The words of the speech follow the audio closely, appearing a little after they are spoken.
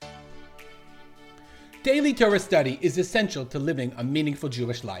Daily Torah study is essential to living a meaningful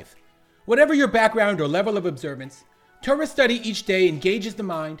Jewish life. Whatever your background or level of observance, Torah study each day engages the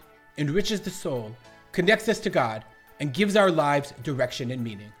mind, enriches the soul, connects us to God, and gives our lives direction and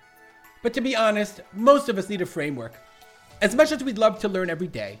meaning. But to be honest, most of us need a framework. As much as we'd love to learn every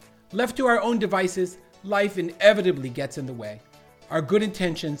day, left to our own devices, life inevitably gets in the way. Our good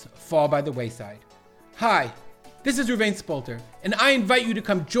intentions fall by the wayside. Hi, this is Ruvain Spolter, and I invite you to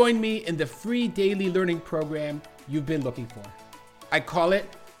come join me in the free daily learning program you've been looking for. I call it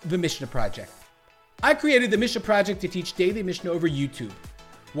the Mishnah Project. I created the Mishnah Project to teach daily Mishnah over YouTube.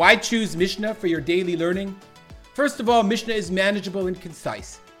 Why choose Mishnah for your daily learning? First of all, Mishnah is manageable and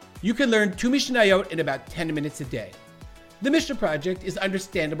concise. You can learn 2 Mishnayot in about 10 minutes a day. The Mishnah Project is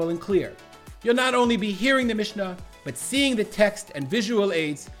understandable and clear. You'll not only be hearing the Mishnah, but seeing the text and visual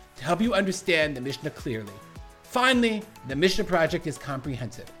aids to help you understand the Mishnah clearly. Finally, the Mishnah Project is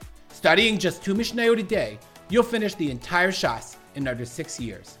comprehensive. Studying just 2 Mishnayot a day, you'll finish the entire Shas in under 6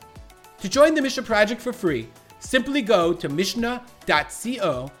 years. To join the Mishnah Project for free, simply go to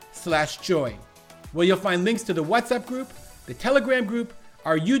mishnah.co/join, where you'll find links to the WhatsApp group, the Telegram group,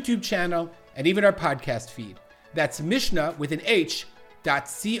 our YouTube channel, and even our podcast feed. That's Mishnah with an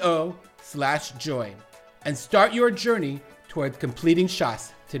H.co/join. And start your journey toward completing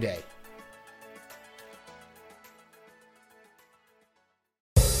Shas today.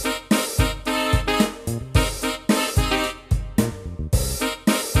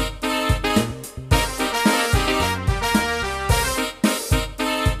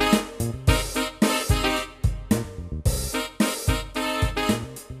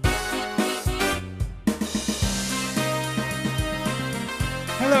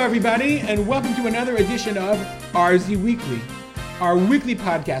 Hello, everybody, and welcome to another edition of RZ Weekly, our weekly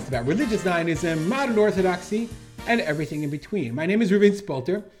podcast about religious Zionism, modern Orthodoxy, and everything in between. My name is Ruvain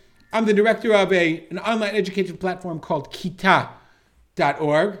Spolter. I'm the director of an online education platform called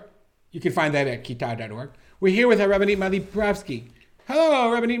Kita.org. You can find that at Kita.org. We're here with our Rabbanit Mali Pravsky.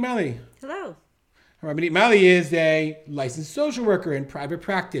 Hello, Rabbanit Mali. Hello. Rabbanit Mali is a licensed social worker in private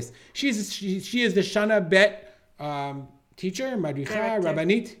practice. She is the Shana Bet teacher, Madricha,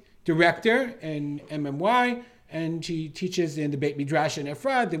 Rabbanit, director in MMY, and she teaches in the Beit Midrash in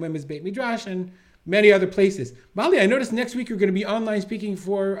Efrat, the Women's Beit Midrash, and many other places. Mali, I noticed next week you're going to be online speaking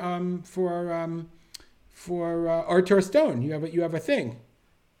for Orator Stone. You have a thing.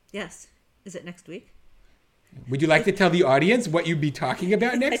 Yes. Is it next week? Would you like to tell the audience what you'd be talking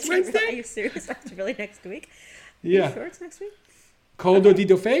about next Wednesday? Are you serious? That's really next week? Yeah. Are you sure it's next week? Cold or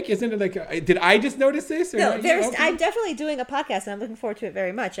Dido fake? Isn't it like, did I just notice this? Or No, okay. I'm definitely doing a podcast, and I'm looking forward to it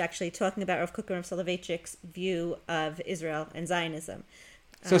very much, actually, talking about Rav Kook and Rav Soloveitchik's view of Israel and Zionism.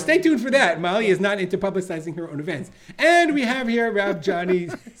 So stay tuned for that. Mali is not into publicizing her own events. And we have here Rav Johnny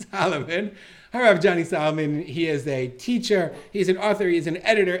Solomon. Hi, Rav Johnny Solomon. He is a teacher, he's an author, he's an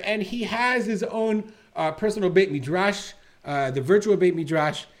editor, and he has his own personal Beit Midrash, the virtual Beit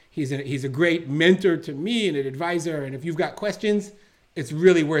Midrash. He's a great mentor to me and an advisor, and if you've got questions, it's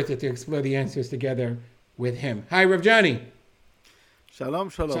really worth it to explore the answers together with him. Hi, Rav Johnny. Shalom,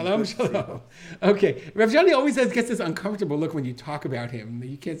 shalom. Shalom, shalom. Okay, Rav Johnny always gets this uncomfortable look when you talk about him.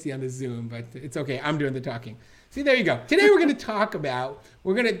 You can't see on the Zoom, but it's okay. I'm doing the talking. See, there you go. Today we're going to talk about.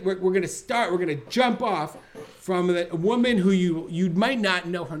 We're going to jump off from a woman who you might not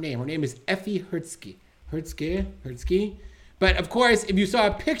know her name. Her name is Effie Hertzky. Hertzky. But of course, if you saw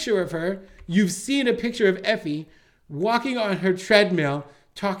a picture of her, you've seen a picture of Effie walking on her treadmill,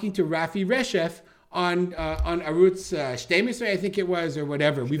 talking to Rafi Reshef on Arutz 12, I think it was, or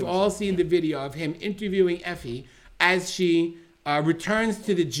whatever. We've all seen the video of him interviewing Effie as she returns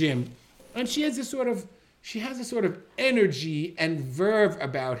to the gym, and she has a sort of energy and verve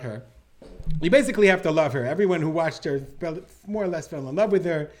about her. You basically have to love her. Everyone who watched her more or less fell in love with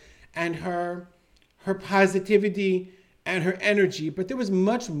her, and her positivity and her energy. But there was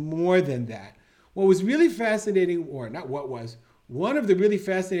much more than that. What was really fascinating, one of the really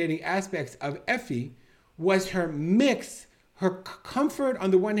fascinating aspects of Effie was her mix, her comfort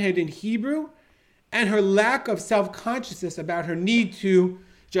on the one hand in Hebrew, and her lack of self-consciousness about her need to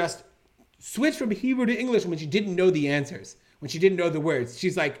just switch from Hebrew to English when she didn't know the answers, when she didn't know the words.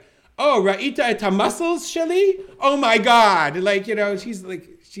 She's like, oh, Ra'ita et muscles, Shali? Oh my God. She's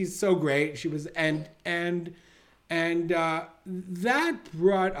so great. She was, and that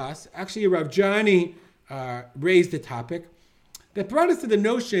brought us, actually Rav Johnny raised the topic, that brought us to the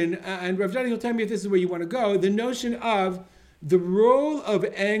notion, and Rav Johnny will tell me if this is where you want to go, the notion of the role of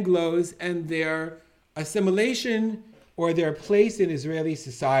Anglos and their assimilation or their place in Israeli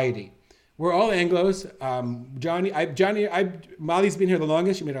society. We're all Anglos. Molly's been here the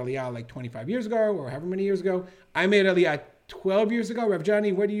longest. She made Aliyah like 25 years ago or however many years ago. I made Aliyah 12 years ago. Rav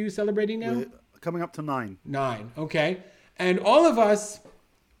Johnny, what are you celebrating now? We're coming up to 9. 9, okay. And all of us,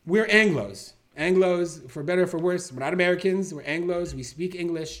 we're Anglos. Anglos, for better or for worse. We're not Americans. We're Anglos. We speak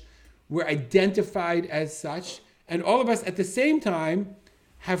English. We're identified as such. And all of us at the same time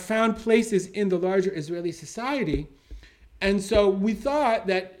have found places in the larger Israeli society. And so we thought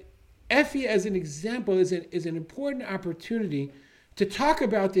that Effie, as an example, is an important opportunity to talk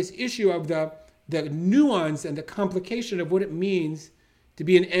about this issue of the nuance and the complication of what it means to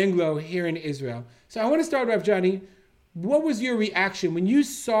be an Anglo here in Israel. So I want to start, Rav Johnny. What was your reaction when you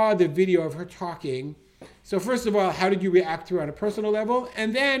saw the video of her talking? So first of all, how did you react to her on a personal level?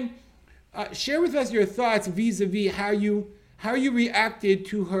 And then share with us your thoughts vis-a-vis how you reacted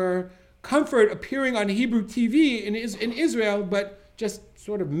to her comfort appearing on Hebrew TV in Israel, but just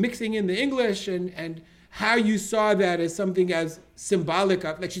sort of mixing in the English, and how you saw that as something as symbolic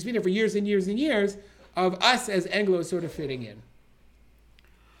of, like she's been here for years and years and years, of us as Anglos sort of fitting in.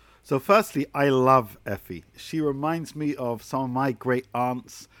 So firstly, I love Effie. She reminds me of some of my great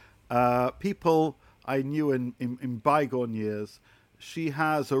aunts, people I knew in bygone years. She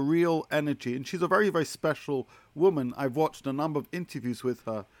has a real energy, and she's a very, very special woman. I've watched a number of interviews with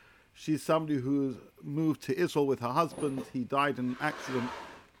her. She's somebody who moved to Israel with her husband. He died in an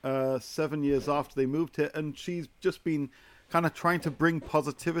accident 7 years after they moved here, and she's just been kind of trying to bring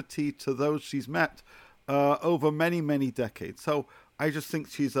positivity to those she's met over many, many decades. So I just think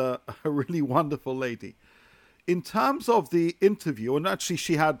she's a really wonderful lady. In terms of the interview, and actually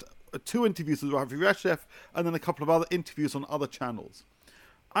she had 2 interviews with Rafi Reshef and then a couple of other interviews on other channels.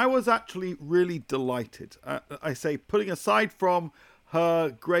 I was actually really delighted. I say, putting aside from her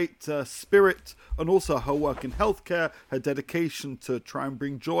great spirit and also her work in healthcare, her dedication to try and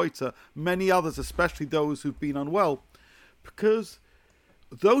bring joy to many others, especially those who've been unwell, because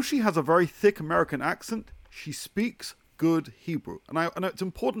though she has a very thick American accent, she speaks good Hebrew. And I know it's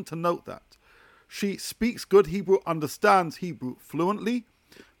important to note that. She speaks good Hebrew, understands Hebrew fluently,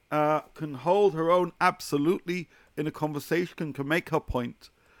 can hold her own absolutely in a conversation, can make her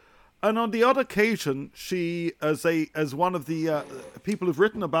point. And on the odd occasion, she, as one of the people who've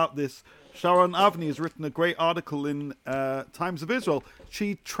written about this, Sharon Avni has written a great article in Times of Israel.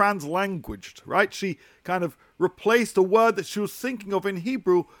 She translanguaged, right? She kind of replaced a word that she was thinking of in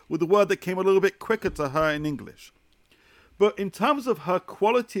Hebrew with a word that came a little bit quicker to her in English. But in terms of her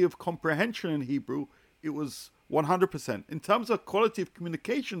quality of comprehension in Hebrew, it was 100%. In terms of quality of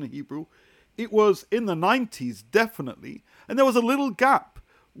communication in Hebrew, it was in the 90s, definitely. And there was a little gap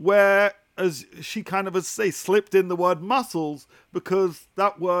where, as she kind of, as say, slipped in the word muscles because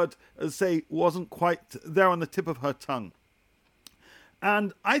that word, as say, wasn't quite there on the tip of her tongue.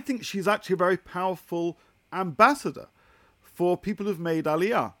 And I think she's actually a very powerful ambassador for people who've made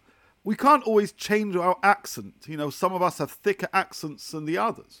Aliyah. We can't always change our accent. You know, some of us have thicker accents than the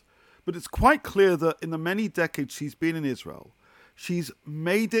others. But it's quite clear that in the many decades she's been in Israel, she's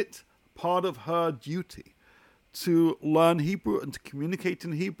made it part of her duty to learn Hebrew and to communicate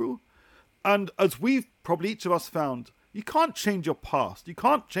in Hebrew. And as we've probably each of us found, you can't change your past. You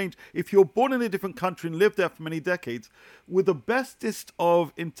can't change, if you're born in a different country and lived there for many decades, with the bestest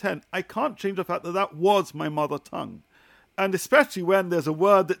of intent, I can't change the fact that that was my mother tongue. And especially when there's a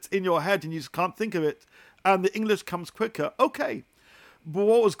word that's in your head and you just can't think of it, and the English comes quicker, okay. But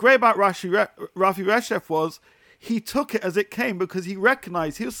what was great about Rafi Reshef was he took it as it came because he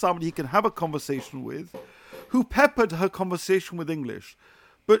recognized he was somebody he could have a conversation with, who peppered her conversation with English.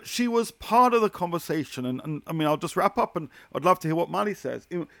 But she was part of the conversation. And I mean, I'll just wrap up, and I'd love to hear what Mali says.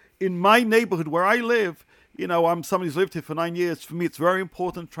 In my neighborhood where I live, you know, I'm somebody who's lived here for 9 years. For me, it's very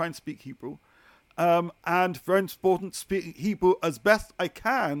important to try and speak Hebrew. And very important to speak Hebrew as best I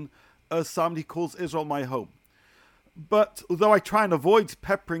can as somebody calls Israel my home. But although I try and avoid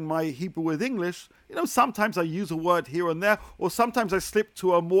peppering my Hebrew with English, you know, sometimes I use a word here and there, or sometimes I slip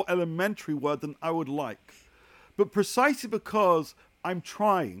to a more elementary word than I would like. But precisely because I'm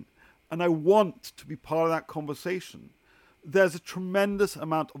trying and I want to be part of that conversation, there's a tremendous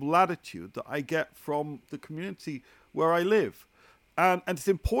amount of latitude that I get from the community where I live. And it's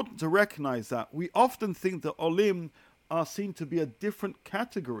important to recognize that. We often think that Olim are seen to be a different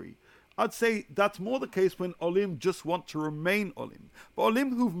category. I'd say that's more the case when Olim just want to remain Olim. But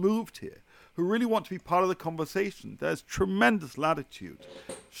Olim who've moved here, who really want to be part of the conversation, there's tremendous latitude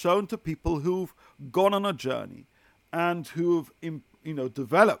shown to people who've gone on a journey and who've,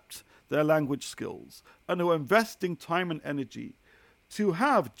 developed their language skills and who are investing time and energy to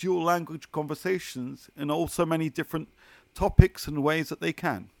have dual language conversations in also many different topics and ways that they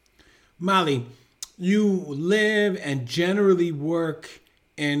can. Molly, you live and generally work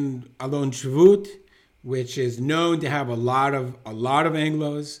in Alon Shvut, which is known to have a lot of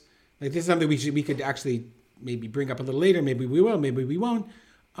Anglos. Like, this is something we could actually maybe bring up a little later. Maybe we will, maybe we won't.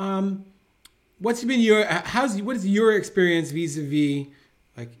 What is your experience vis-a-vis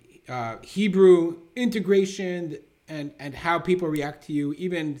like Hebrew integration and how people react to you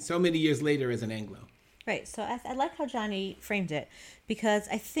even so many years later as an Anglo? Right. So I like how Johnny framed it, because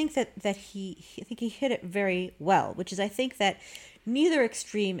I think that he hit it very well, which is, I think that neither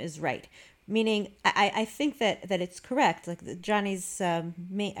extreme is right. Meaning, I think that it's correct. Like Johnny's, I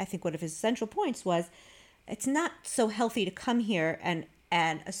think one of his central points was, it's not so healthy to come here and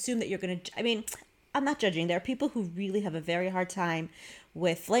assume that you're going to, I mean, I'm not judging. There are people who really have a very hard time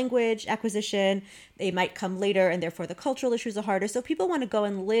with language acquisition. They might come later, and therefore the cultural issues are harder. So people want to go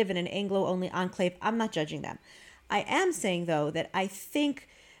and live in an Anglo-only enclave. I'm not judging them. I am saying, though, that I think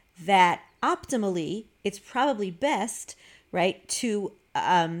that optimally, it's probably best, right, to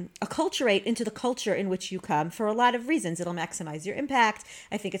acculturate into the culture in which you come for a lot of reasons. It'll maximize your impact.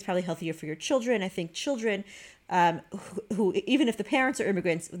 I think it's probably healthier for your children. I think children who, even if the parents are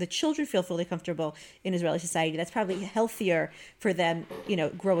immigrants, the children feel fully comfortable in Israeli society. That's probably healthier for them,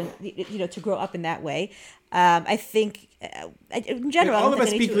 to grow up in that way. I think, in general, all of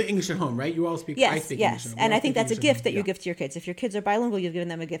us speak English at home, right? You all speak. Yes, I speak yes, English. And I think that's a gift that you give to your kids. If your kids are bilingual, you've given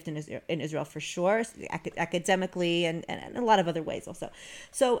them a gift in Israel for sure, academically and a lot of other ways also.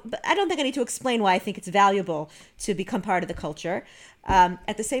 So, but I don't think I need to explain why I think it's valuable to become part of the culture.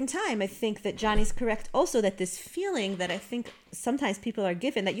 At the same time, I think that Johnny's correct also, that this feeling that I think sometimes people are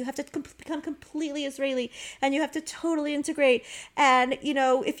given, that you have to become completely Israeli and you have to totally integrate, and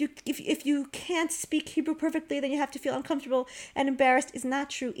if you can't speak Hebrew perfectly, then you have to feel uncomfortable and embarrassed, is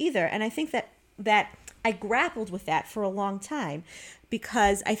not true either. And I think that I grappled with that for a long time,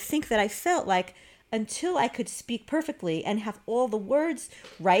 because I think that I felt like until I could speak perfectly and have all the words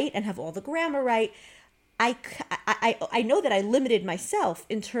right and have all the grammar right, I know that I limited myself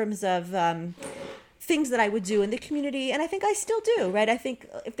in terms of things that I would do in the community, and I think I still do, right? I think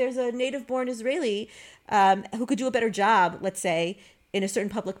if there's a native-born Israeli who could do a better job, let's say, in a certain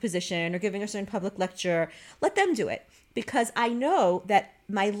public position or giving a certain public lecture, let them do it. Because I know that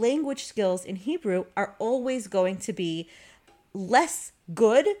my language skills in Hebrew are always going to be less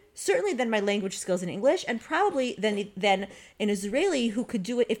good, certainly, than my language skills in English, and probably than an Israeli who could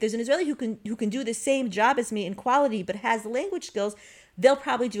do it. If there's an Israeli who can do the same job as me in quality but has the language skills, they'll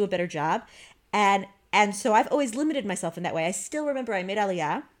probably do a better job. And so I've always limited myself in that way. I still remember I made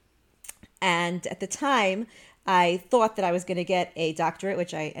Aliyah, and at the time I thought that I was going to get a doctorate,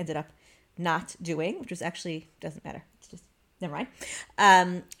 which I ended up not doing, which was actually, doesn't matter. It's just, never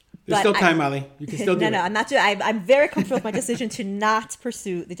mind. There's still time, Molly. You can still do it. No, I'm not doing. I'm very comfortable with my decision to not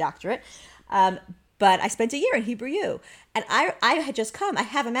pursue the doctorate. But I spent a year in Hebrew U, and I had just come. I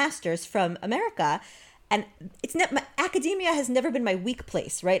have a master's from America, and academia has never been my weak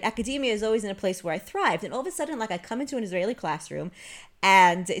place, right? Academia is always in a place where I thrived, and all of a sudden, like, I come into an Israeli classroom,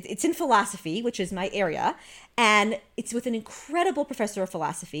 and it's in philosophy, which is my area, and it's with an incredible professor of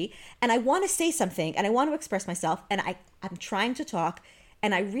philosophy, and I want to say something, and I want to express myself, and I'm trying to talk.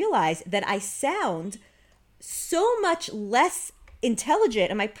 And I realize that I sound so much less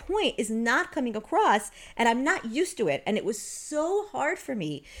intelligent, and my point is not coming across, and I'm not used to it. And it was so hard for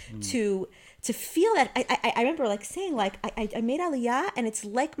me to feel that. I remember saying I made Aliyah, and it's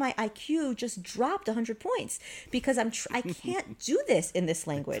like my IQ just dropped 100 points because I can't do this in this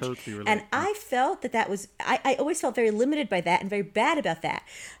language. Totally relate. And I felt that was, I always felt very limited by that and very bad about that.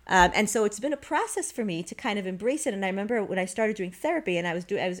 And so it's been a process for me to kind of embrace it. And I remember when I started doing therapy, and I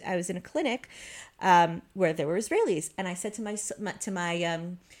was in a clinic where there were Israelis, and I said to my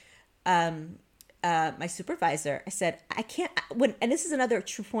supervisor, I said, I can't, and this is another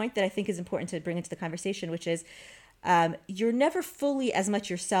true point that I think is important to bring into the conversation, which is, you're never fully as much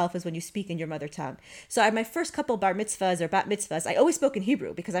yourself as when you speak in your mother tongue. So my first couple bar mitzvahs or bat mitzvahs, I always spoke in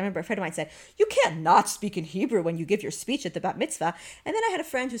Hebrew, because I remember a friend of mine said, you can't not speak in Hebrew when you give your speech at the bat mitzvah. And then I had a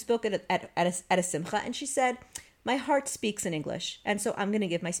friend who spoke at a simcha, and she said, my heart speaks in English, and so I'm going to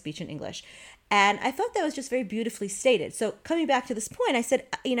give my speech in English. And I thought that was just very beautifully stated. So coming back to this point, I said,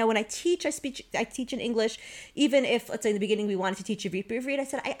 when I teach, I teach in English, even if, let's say in the beginning we wanted to teach Ivrit, I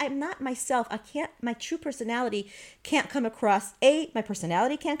said, I'm not myself. My true personality can't come across. My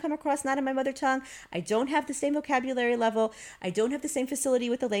personality can't come across, not in my mother tongue. I don't have the same vocabulary level. I don't have the same facility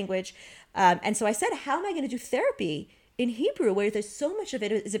with the language. And so I said, how am I going to do therapy in Hebrew, where there's so much of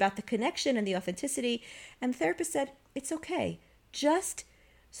it is about the connection and the authenticity? And the therapist said, it's okay. Just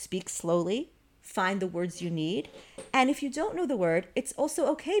speak slowly, find the words you need. And if you don't know the word, it's also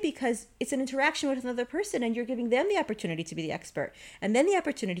okay because it's an interaction with another person and you're giving them the opportunity to be the expert and then the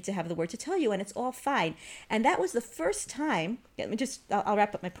opportunity to have the word to tell you, and it's all fine. And that was the first time, I'll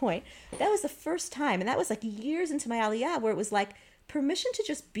wrap up my point. That was the first time, and that was like years into my Aliyah, where it was like permission to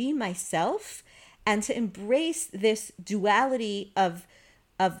just be myself and to embrace this duality of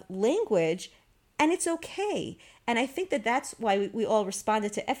language, and it's okay. And I think that that's why we all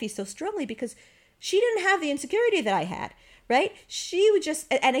responded to Effie so strongly, because she didn't have the insecurity that I had, right? She would just,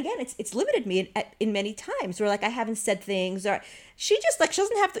 and again, it's limited me in many times where like I haven't said things, or she just like, she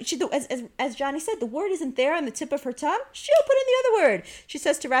doesn't have to, as Johnny said, the word isn't there on the tip of her tongue. She'll put in the other word. She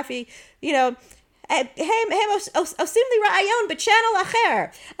says to Rafi, עושים לי רעיון בצ'אנל אחר.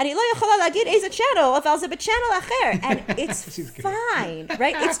 אני לא יכולה להגיד איזה channel, אבל זה בצ'אנל אחר. And it's fine,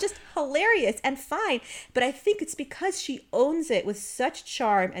 right? It's just hilarious and fine. But I think it's because she owns it with such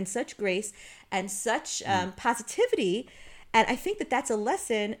charm and such grace and such positivity. And I think that that's a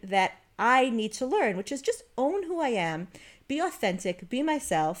lesson that I need to learn, which is just own who I am, be authentic, be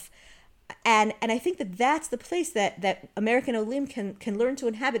myself. And I think that that's the place that American Olim can learn to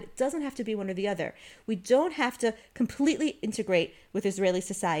inhabit. It doesn't have to be one or the other. We don't have to completely integrate with Israeli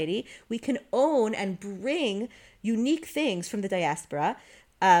society. We can own and bring unique things from the diaspora.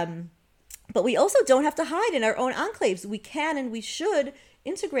 But we also don't have to hide in our own enclaves. We can and we should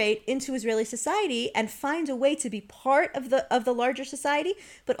integrate into Israeli society and find a way to be part of the larger society,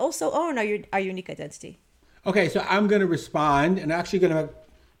 but also own our unique identity. Okay, so I'm going to respond, and actually going to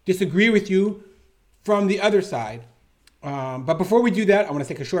disagree with you from the other side. But before we do that, I want to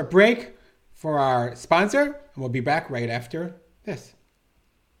take a short break for our sponsor, and we'll be back right after this.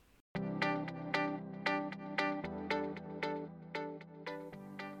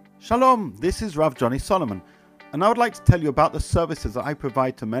 Shalom, this is Rav Johnny Solomon, and I would like to tell you about the services that I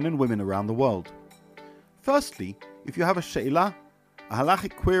provide to men and women around the world. Firstly, if you have a she'ilah, a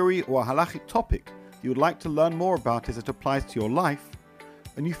halachic query, or a halachic topic you would like to learn more about as it applies to your life,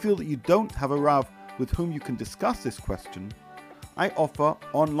 and you feel that you don't have a Rav with whom you can discuss this question, I offer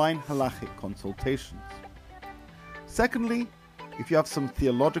online halachic consultations. Secondly, if you have some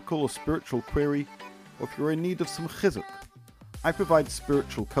theological or spiritual query, or if you're in need of some chizuk, I provide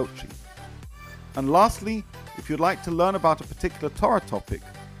spiritual coaching. And lastly, if you'd like to learn about a particular Torah topic,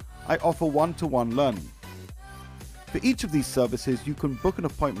 I offer one-to-one learning. For each of these services, you can book an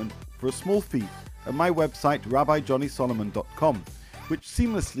appointment for a small fee at my website, rabbijohnnysolomon.com, which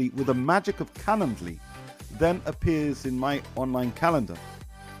seamlessly, with the magic of Calendly, then appears in my online calendar.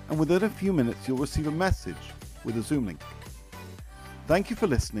 And within a few minutes, you'll receive a message with a Zoom link. Thank you for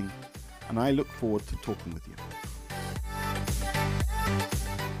listening, and I look forward to talking with you.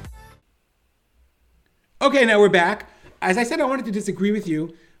 Okay, now we're back. As I said, I wanted to disagree with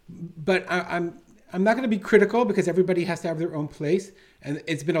you, but I'm not going to be critical because everybody has to have their own place. And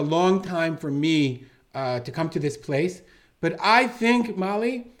it's been a long time for me to come to this place. But I think,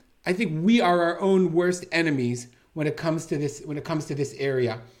 Molly, we are our own worst enemies when it comes to this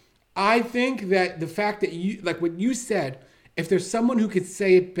area. I think that the fact that you, like what you said, if there's someone who could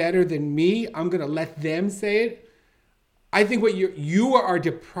say it better than me, I'm going to let them say it. I think what you are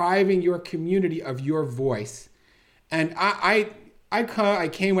depriving your community of your voice. And when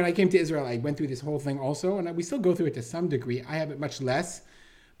I came to Israel, I went through this whole thing also, and we still go through it to some degree. I have it much less.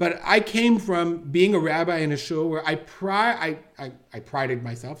 But I came from being a rabbi in a shul where I prided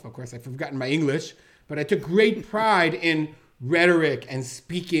myself. Of course, I've forgotten my English, but I took great pride in rhetoric and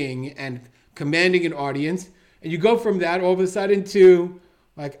speaking and commanding an audience. And you go from that all of a sudden to,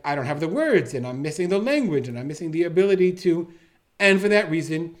 like, I don't have the words, and I'm missing the language, and I'm missing the ability to. And for that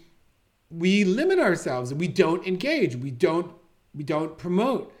reason, we limit ourselves. We don't engage. We don't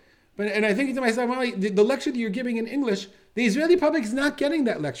promote. And I think to myself, well, the lecture that you're giving in English, the Israeli public is not getting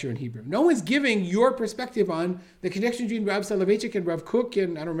that lecture in Hebrew. No one's giving your perspective on the connection between Rav Soloveitchik and Rav Kook,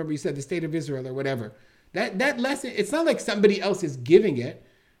 and I don't remember, you said the state of Israel or whatever. That lesson, it's not like somebody else is giving it,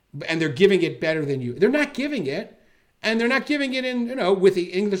 and they're giving it better than you. They're not giving it, and they're not giving it in, with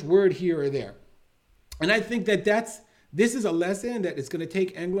the English word here or there. And I think that this is a lesson that is going to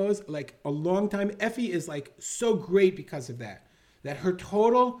take Anglos like a long time. Effie is like so great because of that her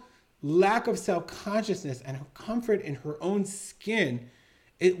total lack of self-consciousness and her comfort in her own skin,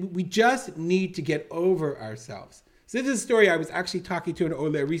 we just need to get over ourselves. So this is a story I was actually talking to an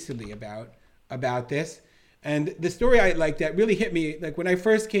Ole recently about this. And the story that really hit me, like when I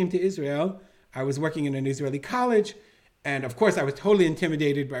first came to Israel, I was working in an Israeli college. And of course, I was totally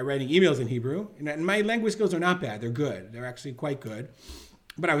intimidated by writing emails in Hebrew. And my language skills are not bad. They're good. They're actually quite good.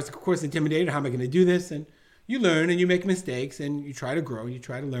 But I was, of course, intimidated. How am I going to do this? And you learn and you make mistakes and you try to grow, you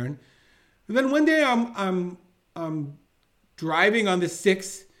try to learn. And then one day I'm driving on the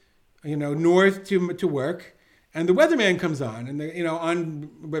 6, north to work, and the weatherman comes on, and on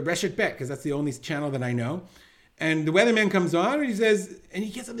Reshet Bet, because that's the only channel that I know. And the weatherman comes on, and he says, and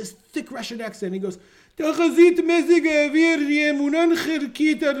he gets on this thick Russian accent, and he goes, and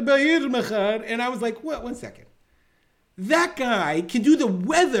I was like, what? 1 second. That guy can do the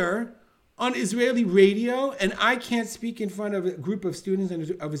weather on Israeli radio, and I can't speak in front of a group of students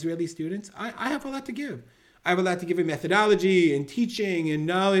and of Israeli students. I have a lot to give. I have a lot to give in methodology and teaching and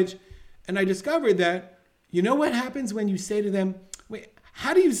knowledge. And I discovered that, you know what happens when you say to them, wait,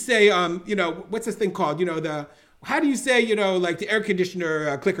 how do you say, what's this thing called? How do you say, like the air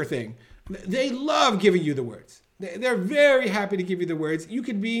conditioner clicker thing? They love giving you the words. They're very happy to give you the words. You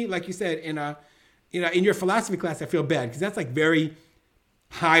could be, like you said, in your philosophy class, I feel bad because that's like very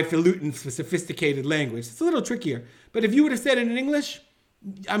highfalutin, sophisticated language. It's a little trickier. But if you would have said it in English,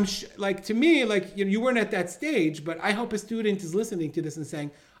 to me, you weren't at that stage, but I hope a student is listening to this and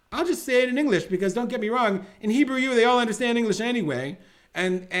saying, I'll just say it in English because don't get me wrong, in Hebrew, they all understand English anyway.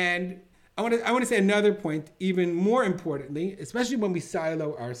 And I want to say another point, even more importantly, especially when we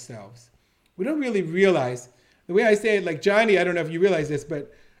silo ourselves. We don't really realize, the way I say it, like Johnny, I don't know if you realize this,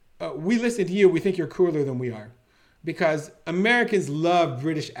 but we listen to you, we think you're cooler than we are. Because Americans love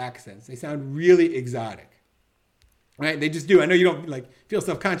British accents. They sound really exotic. Right? They just do. I know you don't feel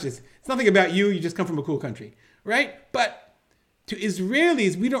self-conscious. It's nothing about you. You just come from a cool country. Right? But to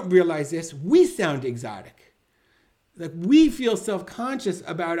Israelis, we don't realize this. We sound exotic. We feel self-conscious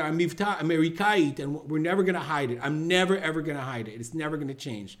about our mivta Amerikait, and we're never going to hide it. I'm never, ever going to hide it. It's never going to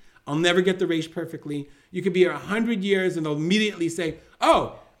change. I'll never get the race perfectly. You could be here 100 years and they'll immediately say,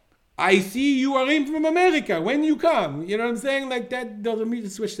 oh, I see you are in from America when you come. You know what I'm saying? Like that, they'll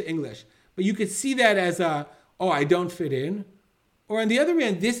immediately switch to English. But you could see that as I don't fit in. Or on the other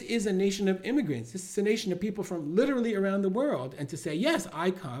hand, this is a nation of immigrants. This is a nation of people from literally around the world. And to say, yes,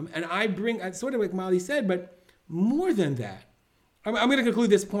 I come and I bring, sort of like Molly said, but more than that. I'm going to conclude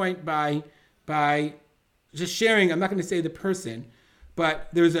this point by just sharing. I'm not going to say the person, but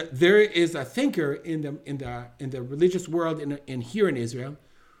there is a thinker in the religious world in here in Israel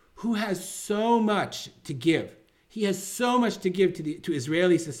who has so much to give. He has so much to give to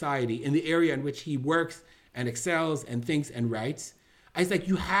Israeli society in the area in which he works and excels and thinks and writes. I was like,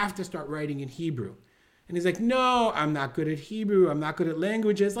 you have to start writing in Hebrew. And he's like, no, I'm not good at Hebrew. I'm not good at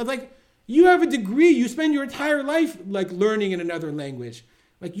languages. I was like, you have a degree. You spend your entire life learning in another language.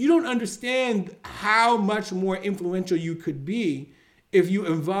 You don't understand how much more influential you could be if you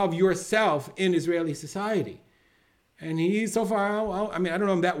involve yourself in Israeli society. And he's so far, I don't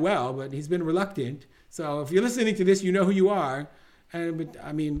know him that well, but he's been reluctant. So if you're listening to this, you know who you are. Think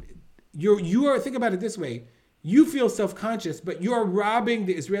about it this way. You feel self-conscious, but you're robbing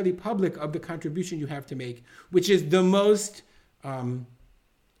the Israeli public of the contribution you have to make, which is the most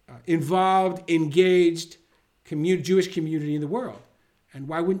involved, engaged Jewish community in the world. And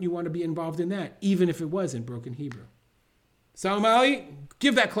why wouldn't you want to be involved in that, even if it was in broken Hebrew? So, Molly,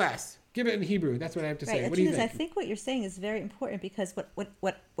 give that class. Give it in Hebrew. That's what I have to say. What do you think? I think what you're saying is very important because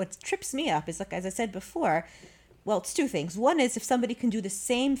what trips me up is, as I said before, well, it's two things. One is if somebody can do the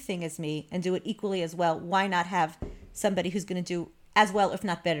same thing as me and do it equally as well, why not have somebody who's going to do as well, if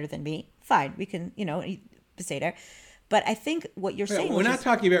not better than me? Fine. We can, Beseder. But I think what you're saying... We're not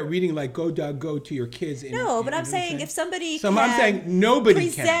talking about reading Go Dog Go to your kids. But I'm saying if somebody can... I'm saying nobody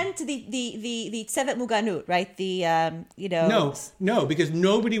present the Tzevet Muganut, right? No, because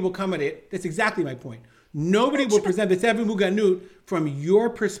nobody will come at it. That's exactly my point. Nobody will present the Tzevet Muganut from your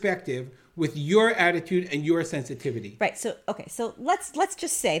perspective with your attitude and your sensitivity. Right. So let's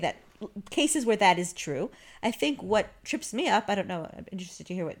just say that cases where that is true. I think what trips me up, I don't know, I'm interested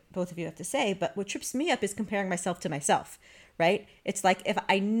to hear what both of you have to say, but what trips me up is comparing myself to myself, right? It's like if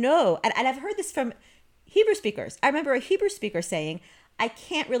I know, and I've heard this from Hebrew speakers. I remember a Hebrew speaker saying, I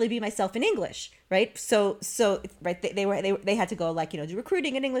can't really be myself in English, right? So right, they had to go do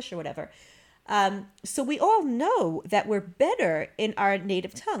recruiting in English or whatever. So we all know that we're better in our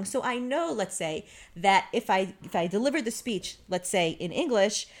native tongue. So I know, let's say, that if I delivered the speech, let's say in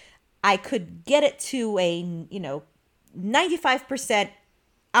English, I could get it to a 95%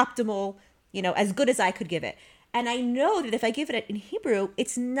 optimal, as good as I could give it. And I know that if I give it in Hebrew,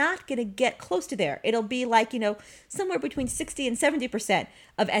 it's not going to get close to there. It'll be somewhere between 60 and 70%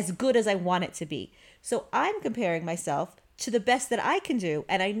 of as good as I want it to be. So I'm comparing myself to the best that I can do,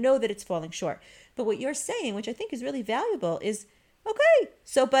 and I know that it's falling short. But what you're saying, which I think is really valuable, is okay.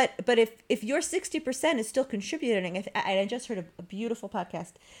 So, but if your 60% is still contributing, and I just heard a beautiful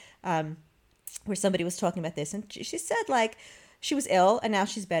podcast where somebody was talking about this, and she said she was ill and now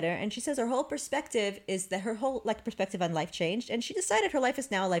she's better. And she says her whole perspective is that her whole perspective on life changed. And she decided her life is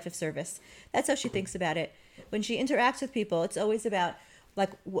now a life of service. That's how she thinks about it. When she interacts with people, it's always about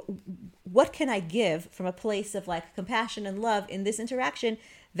what can I give from a place of compassion and love in this interaction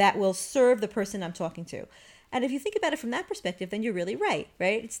that will serve the person I'm talking to. And if you think about it from that perspective, then you're really right?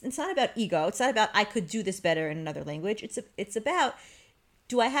 It's not about ego. It's not about I could do this better in another language. It's about,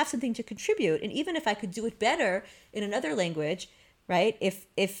 do I have something to contribute? And even if I could do it better in another language, right?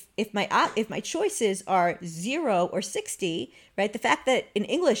 If my choices are 0 or 60, right? The fact that in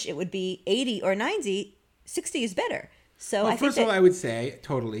English it would be 80 or 90, 60 is better. So well, I think first of all, I would say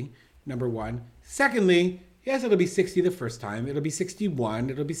totally, number one. Secondly, yes, it'll be 60 the first time. It'll be 61.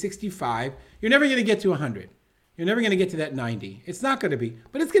 It'll be 65. You're never going to get to 100. You're never going to get to that 90. It's not going to be,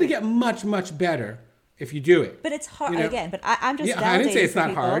 but it's going to get much, much better if you do it. But it's hard again. But I'm just validating I didn't say it's not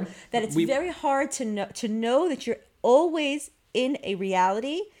people hard. That it's very hard to know that you're always in a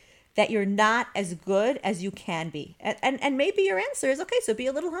reality that you're not as good as you can be. And maybe your answer is, okay, so be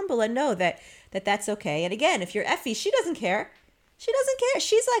a little humble and know that's okay. And again, if you're Effie, she doesn't care. She doesn't care.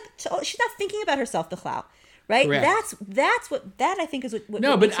 She's not thinking about herself, the clout. Right? Correct. That I think is what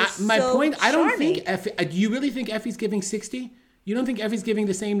no, makes but her my so point, I don't charming. think Effie, do you really think Effie's giving 60? You don't think Effie's giving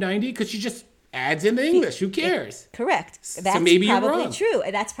the same 90? Because she just adds in the English. Who cares? Correct. That's maybe you're probably wrong. true.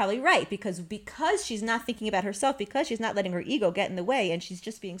 And that's probably right. Because she's not thinking about herself, because she's not letting her ego get in the way, and she's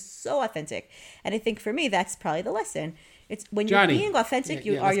just being so authentic. And I think for me, that's probably the lesson. It's when Johnny. you're being authentic,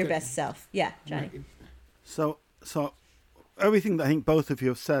 you are your best self. Yeah, Johnny. Right. So everything that I think both of you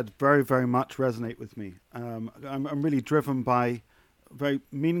have said very, very much resonate with me. I'm really driven by very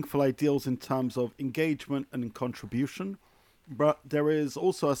meaningful ideals in terms of engagement and in contribution, but there is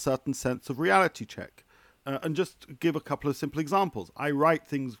also a certain sense of reality check. And just give a couple of simple examples. I write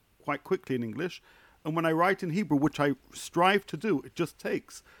things quite quickly in English, and when I write in Hebrew, which I strive to do, it just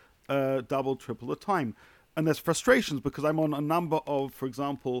takes double, triple the time. And there's frustrations because I'm on a number of, for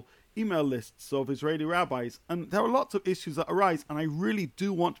example, email lists of Israeli rabbis, and there are lots of issues that arise, and I really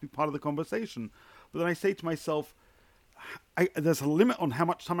do want to be part of the conversation. But then I say to myself, there's a limit on how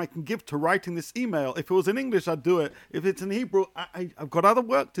much time I can give to writing this email. If it was in English, I'd do it. If it's in Hebrew, I've got other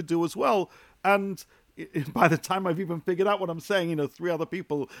work to do as well. And by the time I've even figured out what I'm saying, 3 other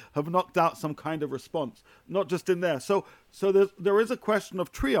people have knocked out some kind of response, not just in there. So there is a question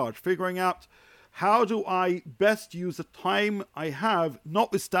of triage, figuring out how do I best use the time I have,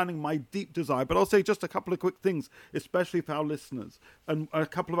 notwithstanding my deep desire. But I'll say just a couple of quick things, especially for our listeners, and a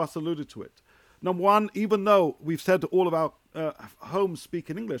couple of us alluded to it. Number one, even though we've said that all of our homes speak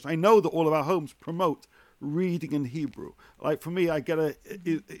in English, I know that all of our homes promote reading in Hebrew. Like for me, I get a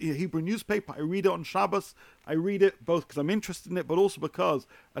Hebrew newspaper, I read it on Shabbos. I read it both because I'm interested in it, but also because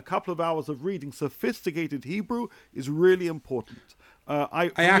a couple of hours of reading sophisticated Hebrew is really important.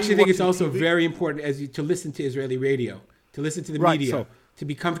 I actually think it's also very important to listen to Israeli radio, to listen to the media, to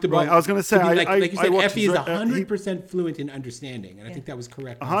be comfortable. Right, I was going to say, like you said, Effie is 100% 100% fluent in understanding, and I think that was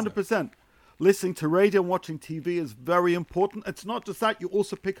correct. 100%. Listening to radio and watching TV is very important. It's not just that, you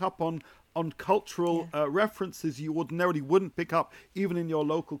also pick up on cultural references you ordinarily wouldn't pick up even in your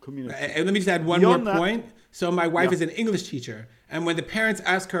local community. And let me just add one more point. So my wife is an English teacher, and when the parents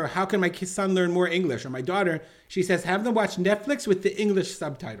ask her, how can my son learn more English, or my daughter, she says, have them watch Netflix with the English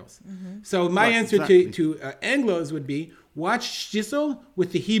subtitles. Mm-hmm. So my answer to Anglos would be, watch Shtisel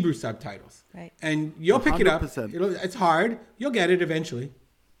with the Hebrew subtitles. Right. And you'll pick 100%. it up. It's hard. You'll get it eventually.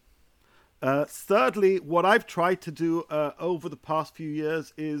 Thirdly, what I've tried to do over the past few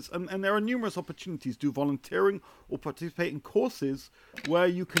years is, and there are numerous opportunities, do volunteering or participate in courses where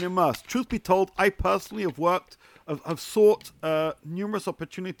you can immerse. Truth be told, I personally have sought numerous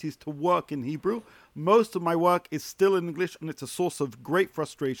opportunities to work in Hebrew. Most of my work is still in English, and it's a source of great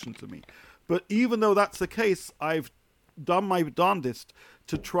frustration to me. But even though that's the case, I've done my darndest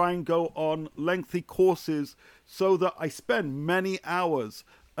to try and go on lengthy courses so that I spend many hours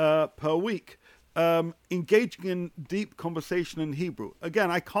per week engaging in deep conversation in Hebrew.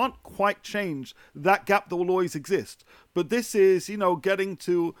 Again, I can't quite change that gap that will always exist, but this is, getting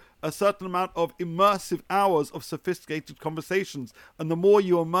to a certain amount of immersive hours of sophisticated conversations, and the more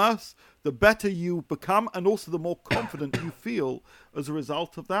you immerse, the better you become, and also the more confident you feel as a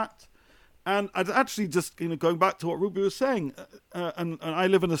result of that. And I'd actually just, going back to what Ruby was saying, and I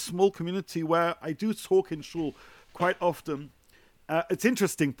live in a small community where I do talk in shul quite often. It's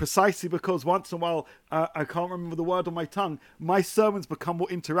interesting, precisely because once in a while, I can't remember the word on my tongue, my sermons become more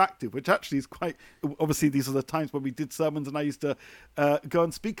interactive, which actually is quite, obviously these are the times when we did sermons and I used to go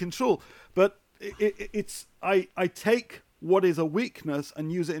and speak in shul. But I take what is a weakness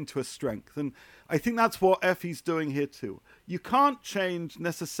and use it into a strength. And I think that's what Effie's doing here too. You can't change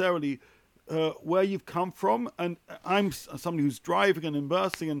necessarily where you've come from. And I'm somebody who's driving and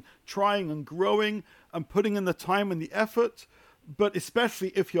immersing and trying and growing and putting in the time and the effort. But especially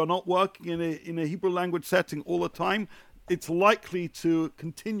if you're not working in a Hebrew language setting all the time, it's likely to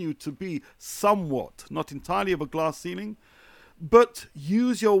continue to be somewhat, not entirely of a glass ceiling, but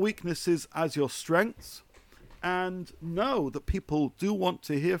use your weaknesses as your strengths and know that people do want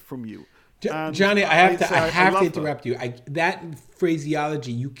to hear from you. And Johnny, I have to interrupt that. you. That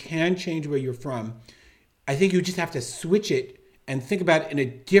phraseology, you can change where you're from. I think you just have to switch it and think about it in a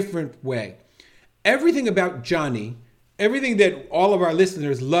different way. Everything about Johnny, everything that all of our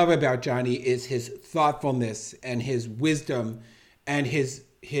listeners love about Johnny is his thoughtfulness and his wisdom and the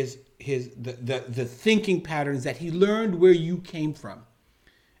thinking patterns that he learned where you came from.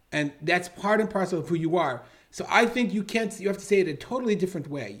 And that's part and parcel of who you are. So I think you have to say it a totally different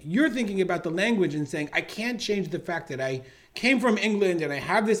way. You're thinking about the language and saying, I can't change the fact that I came from England and I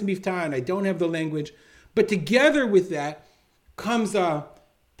have this miftah and I don't have the language. But together with that comes a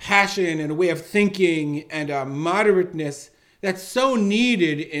passion and a way of thinking and a moderateness that's so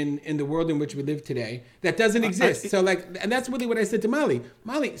needed in the world in which we live today that doesn't exist. And that's really what I said to Molly.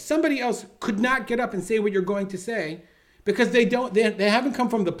 Molly, somebody else could not get up and say what you're going to say because they haven't come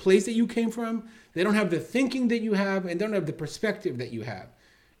from the place that you came from. They don't have the thinking that you have and don't have the perspective that you have.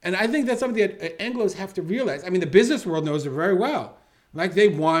 And I think that's something that Anglos have to realize. I mean, the business world knows it very well. Like they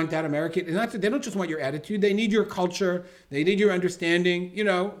want that American, they don't just want your attitude. They need your culture. They need your understanding.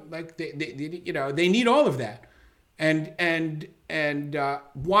 They need all of that. And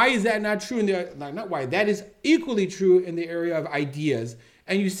why is that not true that is equally true in the area of ideas.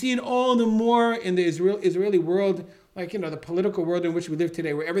 And you see it all the more in the Israeli world, the political world in which we live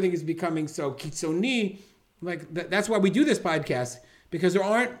today, where everything is becoming so kitzoni. That's why we do this podcast, because there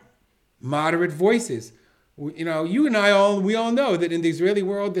aren't moderate voices. You and we all know that in the Israeli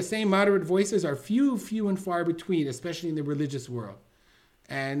world, the same moderate voices are few and far between, especially in the religious world.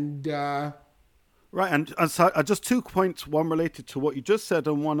 And right, and so just 2 points, one related to what you just said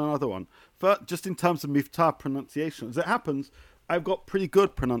and one another one. First, just in terms of miftah pronunciation, as it happens, I've got pretty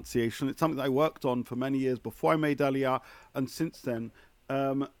good pronunciation. It's something that I worked on for many years before I made Aliyah and since then.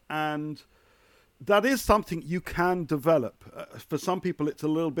 And that is something you can develop. For some people, it's a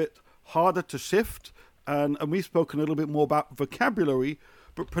little bit harder to shift. And we've spoken a little bit more about vocabulary,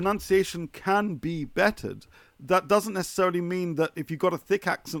 but pronunciation can be bettered. That doesn't necessarily mean that if you've got a thick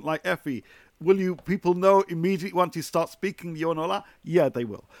accent like Effie, people know immediately once you start speaking the Yonola? Yeah, they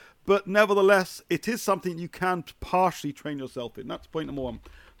will. But nevertheless, it is something you can partially train yourself in. That's point number one.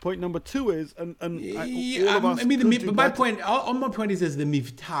 Point number two is, all of us my point is the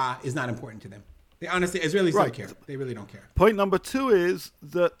miftah is not important to them. They honestly, Israelis don't care. They really don't care. Point number two is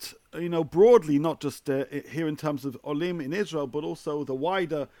that, broadly, not just here in terms of Olim in Israel, but also the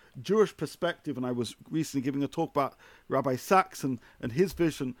wider Jewish perspective. And I was recently giving a talk about Rabbi Sachs and his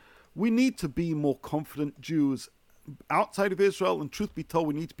vision. We need to be more confident Jews outside of Israel, and truth be told,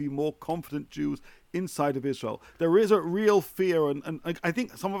 we need to be more confident Jews inside of Israel. There is a real fear, and I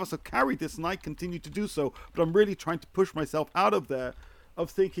think some of us have carried this, and I continue to do so, but I'm really trying to push myself out of there,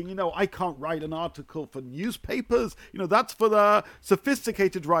 of thinking, I can't write an article for newspapers, that's for the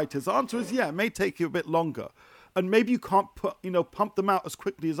sophisticated writers. The answer is, it may take you a bit longer, and maybe you can't pump them out as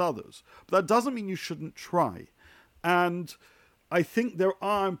quickly as others, but that doesn't mean you shouldn't try. And I think there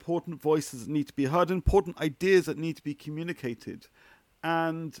are important voices that need to be heard, important ideas that need to be communicated.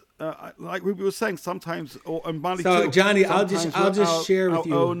 And like we were saying, sometimes, Johnny, I'll just share with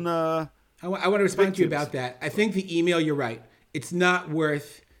you. I want to respond to you about that. I think the email, you're right. It's not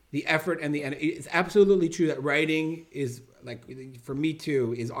worth the effort and the energy. It's absolutely true that writing is, for me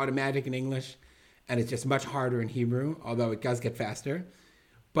too, is automatic in English, and it's just much harder in Hebrew, although it does get faster.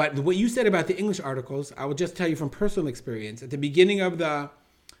 But what you said about the English articles, I will just tell you from personal experience. At the beginning of the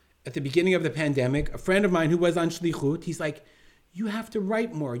pandemic, a friend of mine who was on Shlichut, he's like, you have to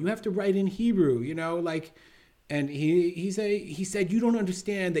write more. You have to write in Hebrew, and he said, you don't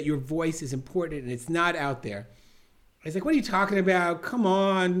understand that your voice is important and it's not out there. I was like, what are you talking about? Come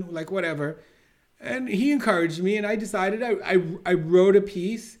on, whatever. And he encouraged me, and I decided I wrote a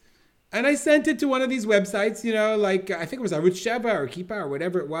piece. And I sent it to one of these websites, I think it was Arutz Sheva or Kippah or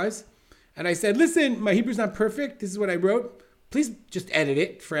whatever it was. And I said, listen, my Hebrew's not perfect. This is what I wrote. Please just edit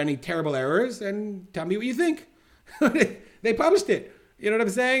it for any terrible errors and tell me what you think. They published it. You know what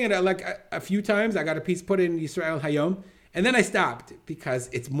I'm saying? And a few times I got a piece put in Yisrael Hayom. And then I stopped because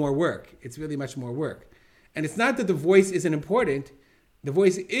it's more work. It's really much more work. And it's not that the voice isn't important. The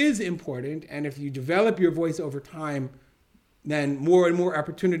voice is important. And if you develop your voice over time, then more and more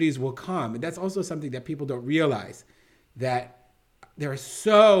opportunities will come. And that's also something that people don't realize, that there are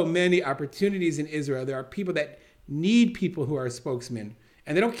so many opportunities in Israel. There are people that need people who are spokesmen,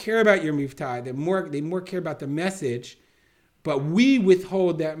 and they don't care about your miftah. They more care about the message, but we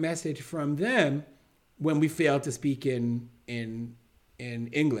withhold that message from them when we fail to speak in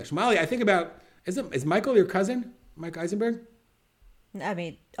English. Molly, I think about, is Michael your cousin, Mike Eisenberg? I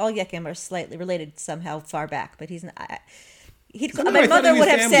mean, all Yekim are slightly related somehow far back, but he's not. No, my I thought mother he would was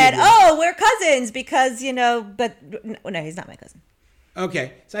have family said, with you. "Oh, we're cousins," because but no, he's not my cousin.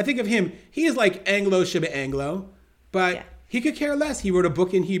 Okay, so I think of him. He is like Anglo Sheba Anglo, but Yeah. he could care less. He wrote a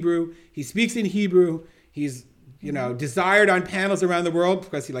book in Hebrew. He speaks in Hebrew. He's desired on panels around the world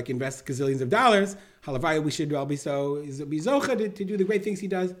because he invests gazillions of dollars. Halavaya, we should all be zocha to do the great things he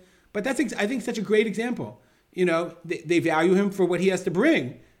does. But that's, I think, such a great example. They value him for what he has to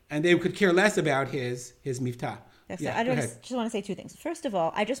bring, and they could care less about his miftah. Yes, Yeah, I go just ahead. want to say two things. First of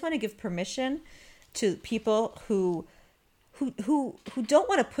all, I just want to give permission to people who don't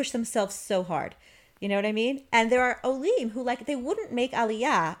want to push themselves so hard. You know what I mean? And there are olim who they wouldn't make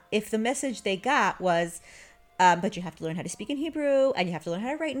aliyah if the message they got was, but you have to learn how to speak in Hebrew, and you have to learn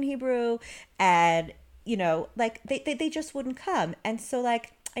how to write in Hebrew, and they just wouldn't come. And so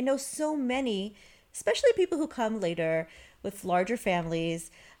I know so many, especially people who come later with larger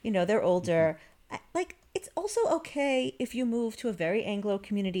families, they're older. It's also okay if you move to a very Anglo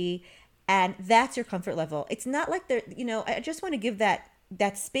community and that's your comfort level. It's not like I just want to give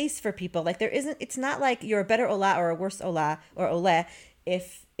that space for people. It's not like you're a better Ola or a worse Ola or Ole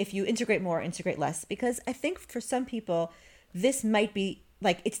if you integrate more, integrate less. Because I think for some people, this might be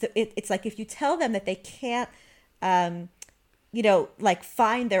it's like if you tell them that they can't,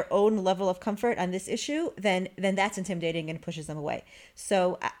 find their own level of comfort on this issue, then that's intimidating and pushes them away.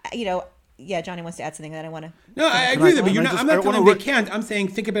 So, yeah, Johnny wants to add something that I want to. No, I agree with you, but I'm not telling them they wanna- can't. I'm saying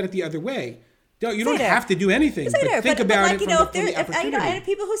think about it the other way. You don't there. have to do anything, Say but there, think about it from the if opportunity. and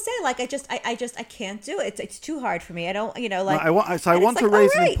people who say I can't do it. It's too hard for me. I don't, I want to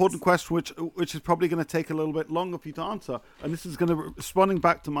raise an important question, which is probably going to take a little bit longer for you to answer. And this is going to responding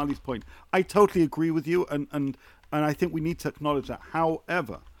back to Molly's point. I totally agree with you, and I think we need to acknowledge that.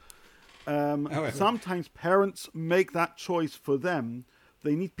 However, sometimes parents make that choice for them.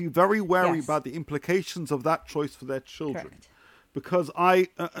 They need to be very wary Yes. about the implications of that choice for their children. Correct. Because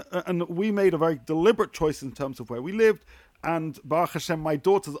and we made a very deliberate choice in terms of where we lived. And Baruch Hashem, my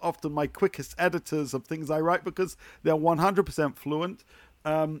daughters are often my quickest editors of things I write because they're 100% fluent.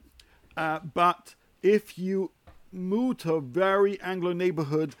 But if you move to a very Anglo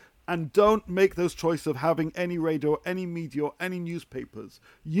neighborhood and don't make those choices of having any radio, any media, or any newspapers,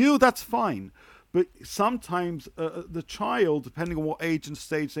 that's fine. But sometimes the child, depending on what age and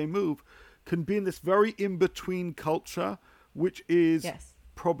stage they move, can be in this very in-between culture, which is Yes.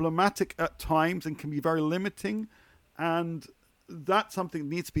 problematic at times and can be very limiting. And that's something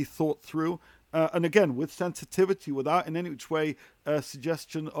that needs to be thought through. And again, with sensitivity, without in any which way a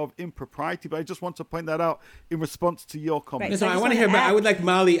suggestion of impropriety. But I just want to point that out in response to your comment. Right. So I I just want to wanna hear. add-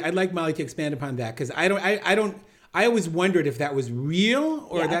 I'd like Molly to expand upon that because I always wondered if that was real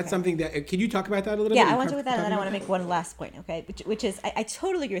or Yeah, that's okay. something that. Can you talk about that a little bit? Yeah, You I want to com- with that, and then I talking want to about make one last point, okay? Which is, I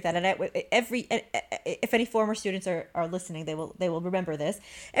totally agree with that. And if any former students are listening, they will remember this.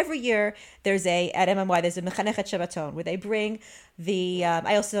 Every year, at MMY, there's a Mechanechet Shabbaton where they bring the.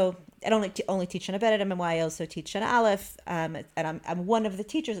 I don't only teach Shana Bet at MMY. I also teach Shana Aleph, and I'm one of the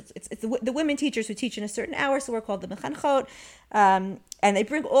teachers. It's the women teachers who teach in a certain hour, so we're called the Mechanchot, and they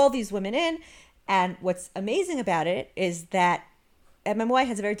bring all these women in. And what's amazing about it is that MMY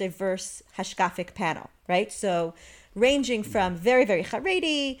has a very diverse hashkafic panel, right? So ranging from very, very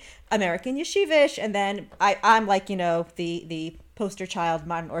Haredi, American Yeshivish, and then I'm like, the poster child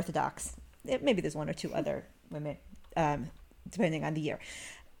modern Orthodox. Maybe there's one or two other women, depending on the year.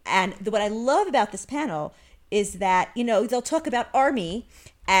 And what I love about this panel is that, they'll talk about army,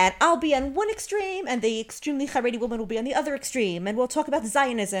 and I'll be on one extreme, and the extremely Haredi woman will be on the other extreme, and we'll talk about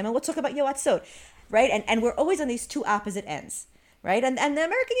Zionism, and we'll talk about Yoatzot, right? And we're always on these two opposite ends, right? And the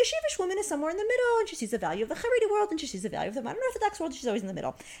American Yeshivish woman is somewhere in the middle, and she sees the value of the Haredi world, and she sees the value of the modern Orthodox world, and she's always in the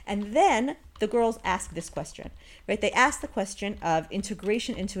middle. And then the girls ask this question, right? They ask the question of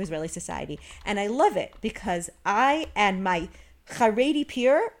integration into Israeli society. And I love it because I and my Haredi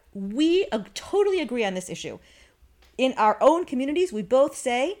peer, we totally agree on this issue. In our own communities, we both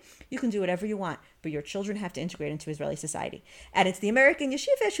say, you can do whatever you want, but your children have to integrate into Israeli society. And it's the American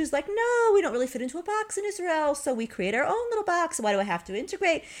Yeshivish who's like, no, we don't really fit into a box in Israel, so we create our own little box. Why do I have to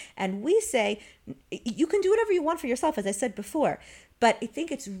integrate? And we say, you can do whatever you want for yourself, as I said before, but I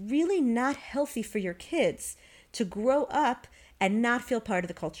think it's really not healthy for your kids to grow up and not feel part of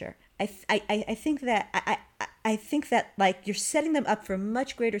the culture. I think that I think that like you're setting them up for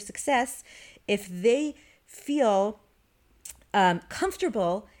much greater success if they feel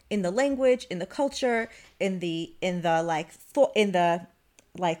comfortable in the language, in the culture, in the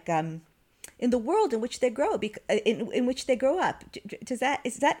world in which they grow, in which they grow up. Is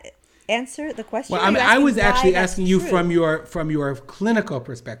that answer the question? Well, I was actually asking you from your clinical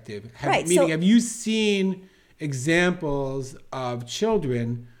perspective. Have you seen examples of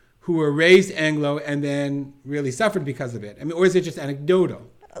children who were raised Anglo and then really suffered because of it? I mean, or is it just anecdotal?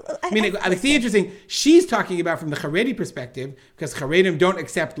 It's interesting. She's talking about from the Haredi perspective, because Haredim don't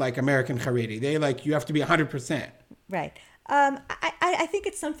accept like American Haredi. They you have to be 100%. Right. I think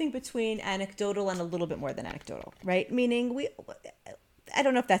it's something between anecdotal and a little bit more than anecdotal, right? Meaning I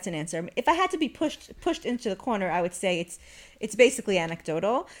don't know if that's an answer. If I had to be pushed into the corner, I would say it's basically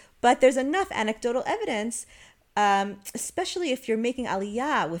anecdotal. But there's enough anecdotal evidence, especially if you're making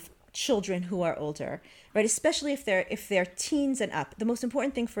aliyah with children who are older, right? Especially if they're teens and up. The most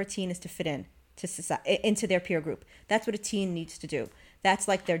important thing for a teen is to fit in to society, into their peer group. That's what a teen needs to do. That's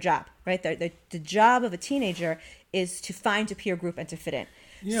like their job, right? The job of a teenager is to find a peer group and to fit in.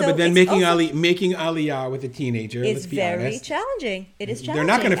 Yeah, so but then making aliyah with a teenager, let's be honest, very challenging. It is challenging.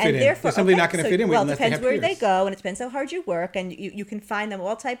 They're not going to fit in. They're simply not going to fit in with unless they have peers. Well, it depends where they go, and it depends how hard you work, and you can find them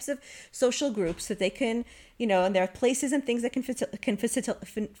all types of social groups that they can, and there are places and things that can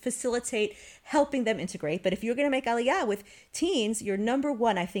facilitate helping them integrate. But if you're going to make aliyah with teens, your number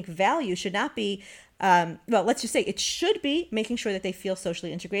one, I think, value should not be, let's just say it should be making sure that they feel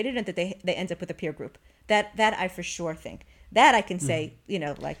socially integrated and that they end up with a peer group. That I for sure think. That I can say, All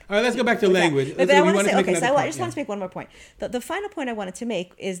right, let's go back to language. But I want to say, I just want to make one more point. The final point I wanted to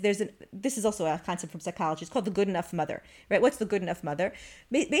make is this is also a concept from psychology. It's called the good enough mother, right? What's the good enough mother?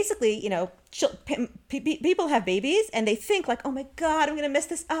 Basically, people have babies and they think like, oh my God, I'm going to mess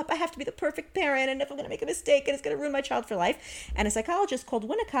this up. I have to be the perfect parent. And if I'm going to make a mistake and it's going to ruin my child for life. And a psychologist called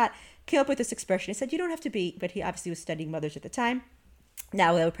Winnicott came up with this expression. He said, you don't have to be, but he obviously was studying mothers at the time.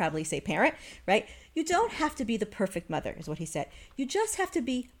 Now they would probably say parent, right? You don't have to be the perfect mother, is what he said. You just have to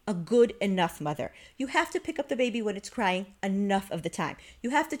be a good enough mother. You have to pick up the baby when it's crying enough of the time.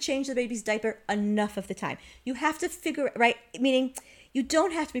 You have to change the baby's diaper enough of the time. You have to figure, right? Meaning you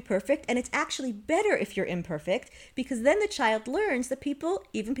don't have to be perfect, and it's actually better if you're imperfect, because then the child learns that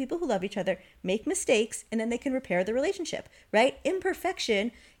even people who love each other, make mistakes, and then they can repair the relationship, right?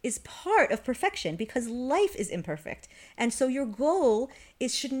 Imperfection is part of perfection because life is imperfect. And so your goal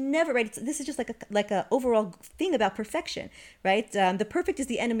should never, right? This is just like a overall thing about perfection, right? The perfect is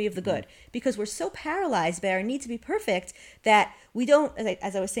the enemy of the good, because we're so paralyzed by our need to be perfect that we don't,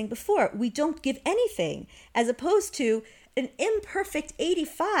 as I was saying before, we don't give anything, as opposed to an imperfect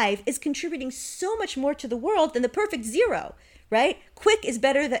 85 is contributing so much more to the world than the perfect 0, right? Quick is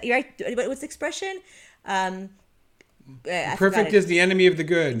better than, right? What's the expression? Perfect is the enemy of the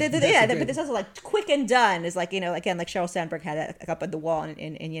good. But there's also like quick and done is like, again, like Sheryl Sandberg had it up on the wall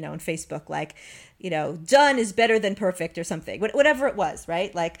in Facebook, like, done is better than perfect or something, whatever it was,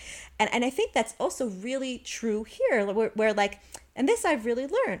 right? Like, and I think that's also really true here where like, and this I've really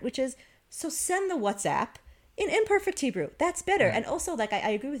learned, which is, so send the WhatsApp in imperfect Hebrew. That's better. And also, like, I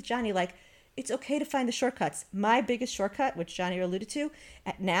agree with Johnny, like, it's okay to find the shortcuts. My biggest shortcut, which Johnny alluded to,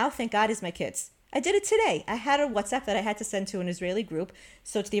 now, thank God, is my kids. I did it today. I had a WhatsApp that I had to send to an Israeli group.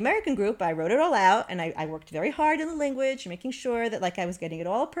 So to the American group, I wrote it all out, and I worked very hard in the language, making sure that, like, I was getting it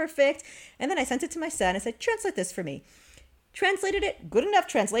all perfect. And then I sent it to my son. I said, translate this for me. Translated it. Good enough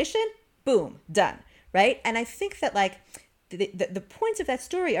translation. Boom. Done. Right? And I think that, like, the points of that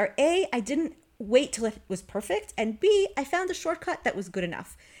story are, A, I didn't wait till it was perfect, and B, I found a shortcut that was good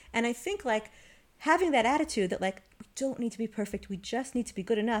enough. And I think like having that attitude that like we don't need to be perfect, we just need to be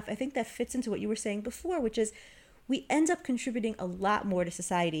good enough, I think that fits into what you were saying before, which is we end up contributing a lot more to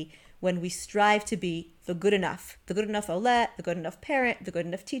society when we strive to be the good enough Olet, the good enough parent, the good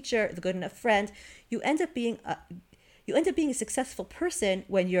enough teacher, the good enough friend. You end up being a successful person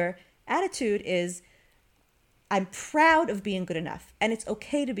when your attitude is, I'm proud of being good enough, and it's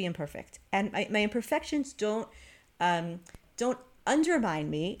okay to be imperfect. And my imperfections don't undermine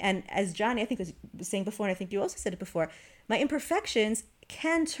me. And as Johnny, I think, was saying before, and I think you also said it before, my imperfections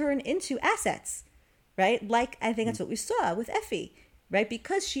can turn into assets, right? Like, I think that's what we saw with Effie, right?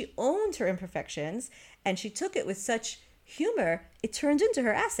 Because she owned her imperfections and she took it with such humor, it turned into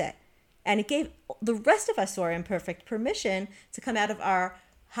her asset. And it gave the rest of us who are imperfect permission to come out of our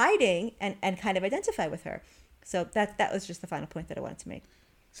hiding and kind of identify with her. So that was just the final point that I wanted to make.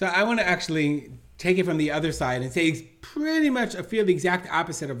 So I want to actually take it from the other side and say pretty much I feel the exact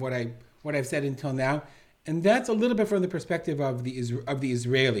opposite of what I've said until now. And that's a little bit from the perspective of the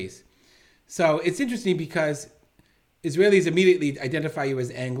Israelis. So it's interesting because Israelis immediately identify you as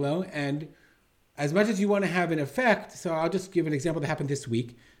Anglo, and as much as you want to have an effect, so I'll just give an example that happened this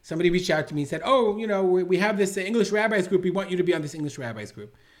week. Somebody reached out to me and said, oh, we have this English rabbis group. We want you to be on this English rabbis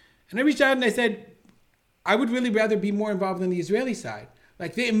group. And I reached out and I said, I would really rather be more involved on the Israeli side.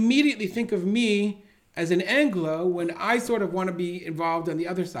 Like, they immediately think of me as an Anglo when I sort of want to be involved on the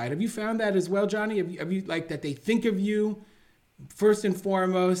other side. Have you found that as well, Johnny? Have you like that they think of you first and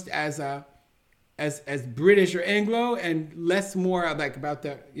foremost as British or Anglo, and less more like about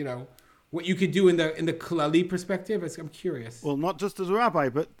the, what you could do in the Klali perspective? I'm curious. Well, not just as a rabbi,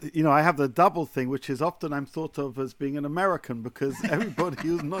 but, I have the double thing, which is often I'm thought of as being an American, because everybody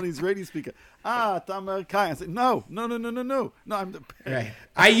who's non-Israeli speaker, it's American. I say, no, I'm the... Right.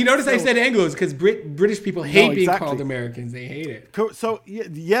 You notice I said Anglos because British people hate being called Americans. They hate it. So,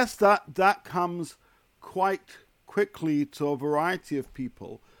 yes, that comes quite quickly to a variety of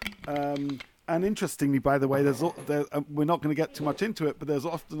people. And interestingly, by the way, we're not going to get too much into it, but there's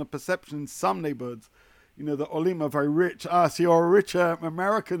often a perception in some neighborhoods, that Olim are very rich. So you're a rich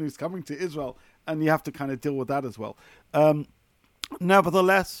American who's coming to Israel, and you have to kind of deal with that as well.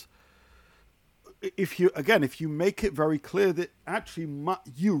 Nevertheless, if you make it very clear that actually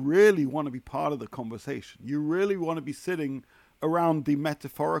you really want to be part of the conversation, you really want to be sitting around the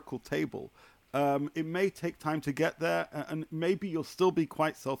metaphorical table, it may take time to get there, and maybe you'll still be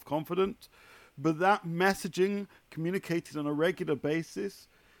quite self-confident. But that messaging communicated on a regular basis,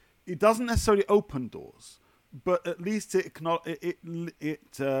 it doesn't necessarily open doors, but at least it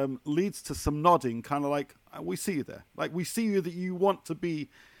leads to some nodding, kind of like, we see you there. Like, we see you that you want to be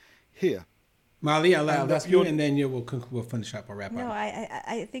here. Mali, I'll ask you, and then we'll finish up. We'll wrap up. No,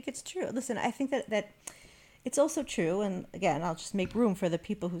 I think it's true. Listen, I think that it's also true, and again, I'll just make room for the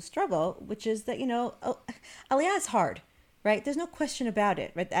people who struggle, which is that, Aliyah is hard. Right? There's no question about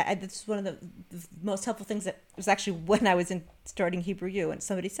it. Right? This is one of the most helpful things that was actually when I was starting Hebrew U, and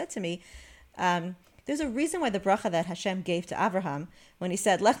somebody said to me, there's a reason why the bracha that Hashem gave to Avraham when he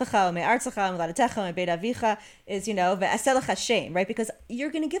said, Lech lecha me'artzecha me'moladetecha me'beit avicha, is, ve'aseh lecha Hashem, right? Because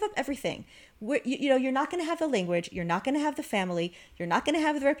you're going to give up everything. You're not going to have the language. You're not going to have the family. You're not going to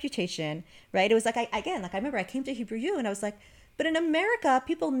have the reputation, right? It was like, I remember I came to Hebrew U and I was like, but in America,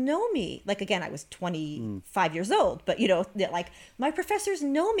 people know me. Like, again, I was 25 years old, but, like, my professors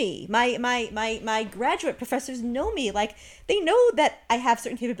know me. My graduate professors know me. Like, they know that I have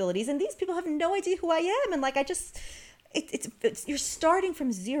certain capabilities, and these people have no idea who I am. And, like, it's you're starting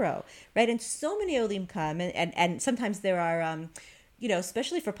from zero, right? And so many Olim come, and sometimes there are,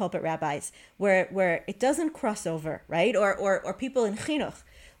 especially for pulpit rabbis, where it doesn't cross over, right? Or people in chinuch,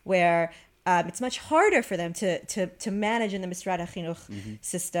 where... it's much harder for them to manage in the Misrad HaChinuch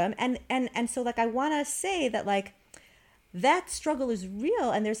system. And so, like, I want to say that, like, that struggle is real,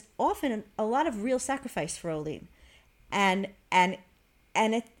 and there's often a lot of real sacrifice for Olim. And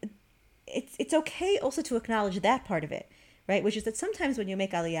it's okay also to acknowledge that part of it, right? Which is that sometimes when you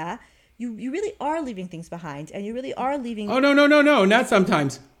make Aliyah, you really are leaving things behind, and you really are leaving... Oh, no, not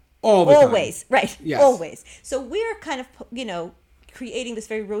sometimes. All the time. Always, right. Yes. Always. So we're kind of, creating this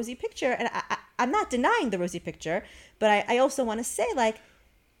very rosy picture, and I'm not denying the rosy picture, but I also want to say, like,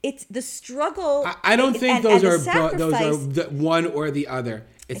 it's the struggle. I don't think those are the one or the other.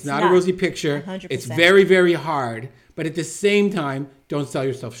 It's not a rosy picture. 100%. It's very, very hard, but at the same time, don't sell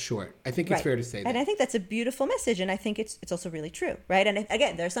yourself short. I think it's fair to say that. And I think that's a beautiful message, and I think it's also really true, right? And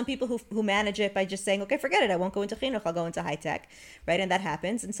again, there are some people who manage it by just saying, okay, forget it, I won't go into chinuch, I'll go into high tech, right? And that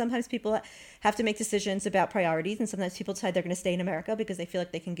happens. And sometimes people have to make decisions about priorities, and sometimes people decide they're going to stay in America because they feel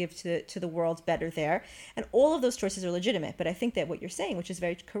like they can give to the world better there. And all of those choices are legitimate. But I think that what you're saying, which is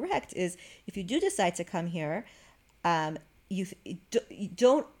very correct, is if you do decide to come here, you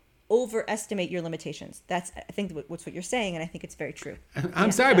don't overestimate your limitations. That's, I think, what's what you're saying, and I think it's very true.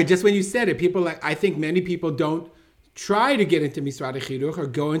 I'm sorry, but just when you said it, I think many people don't try to get into Misrad HaChinuch or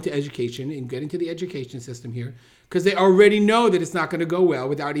go into education and get into the education system here because they already know that it's not going to go well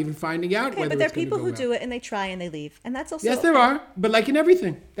without even finding out whether it's going to go well. But there are people who do it and they try and they leave, and that's also... Yes, there are, but like in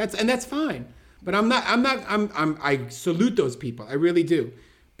everything, that's fine. But I salute those people, I really do.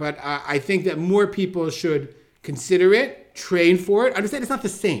 But I think that more people should consider it, train for it. Understand it's not the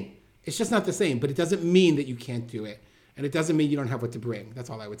same. It's just not the same, but it doesn't mean that you can't do it. And it doesn't mean you don't have what to bring.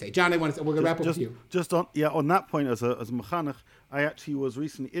 That's all I would say. John, we're going to wrap up with you. Just on that point, as a mechanech, I actually was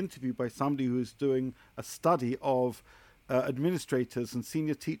recently interviewed by somebody who's doing a study of administrators and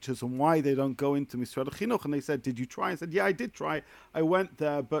senior teachers and why they don't go into Misrad Chinuch. And they said, did you try? I said, yeah, I did try. I went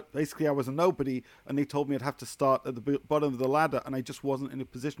there, but basically I was a nobody. And they told me I'd have to start at the bottom of the ladder. And I just wasn't in a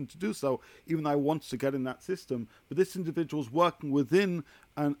position to do so, even though I wanted to get in that system. But this individual's working within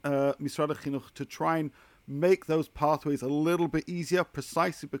Misrad Chinuch to try and make those pathways a little bit easier,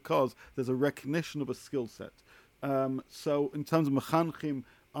 precisely because there's a recognition of a skill set. So in terms of Mechanchim,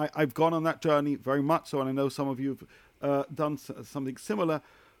 I've gone on that journey very much so, and I know some of you have done something similar.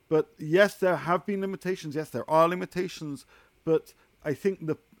 But yes, there have been limitations. Yes, there are limitations. But I think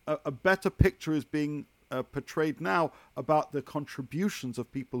a better picture is being portrayed now about the contributions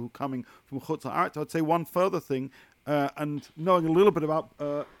of people who are coming from Chutz Haaretz. I'd say one further thing, and knowing a little bit about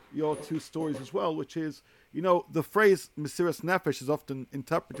your two stories as well, which is, the phrase Mesiras Nefesh is often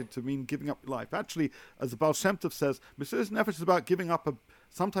interpreted to mean giving up your life. Actually, as the Baal Shem Tov says, Mesiras Nefesh is about giving up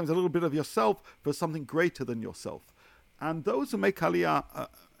sometimes a little bit of yourself for something greater than yourself. And those who make Aliyah,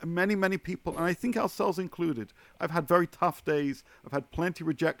 many, many people, and I think ourselves included, I've had very tough days. I've had plenty of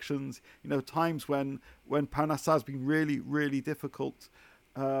rejections, times when Parnassah has been really, really difficult.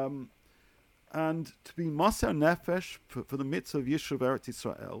 And to be Moser Nefesh for the mitzvah of Yishuv Eretz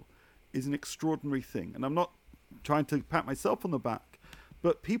Yisrael is an extraordinary thing. And I'm not trying to pat myself on the back,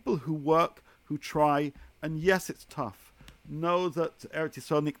 but people who work, who try, and yes, it's tough, know that Eretz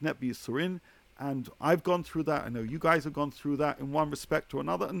Yisrael Niknet B'Yisurin, and I've gone through that. I know you guys have gone through that in one respect or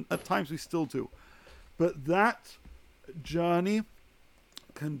another, and at times we still do. But that journey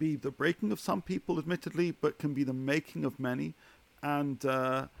can be the breaking of some people, admittedly, but can be the making of many. And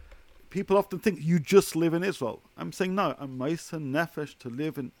people often think you just live in Israel. I'm saying no, I'm Moser Nefesh to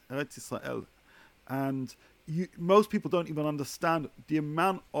live in Eretz Yisrael. And most people don't even understand the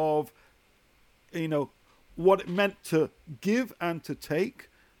amount of, what it meant to give and to take.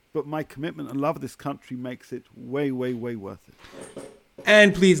 But my commitment and love of this country makes it way, way, way worth it.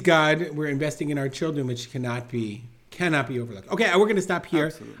 And please God, we're investing in our children, which cannot be overlooked. Okay, we're going to stop here.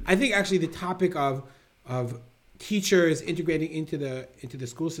 Absolutely. I think actually the topic of teachers integrating into the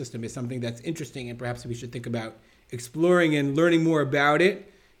school system is something that's interesting, and perhaps we should think about exploring and learning more about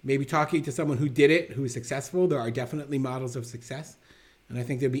it. Maybe talking to someone who did it, who is successful. There are definitely models of success, and I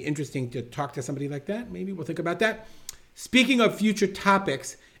think it'd be interesting to talk to somebody like that. Maybe we'll think about that. Speaking of future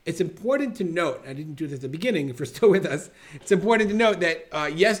topics, it's important to note, I didn't do this at the beginning, if you're still with us, it's important to note that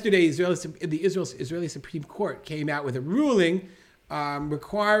yesterday the Israeli Supreme Court came out with a ruling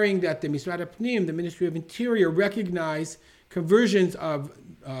requiring that the Misrad HaPnim, the Ministry of Interior, recognize conversions of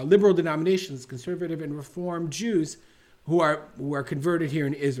liberal denominations, conservative and Reform Jews who are converted here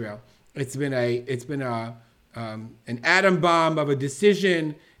in Israel. It's been an atom bomb of a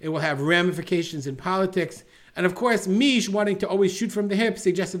decision. It will have ramifications in politics. And of course, Mish, wanting to always shoot from the hip,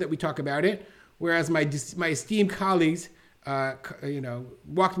 suggested that we talk about it. Whereas my esteemed colleagues,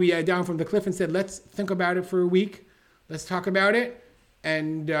 walked me down from the cliff and said, "Let's think about it for a week. Let's talk about it."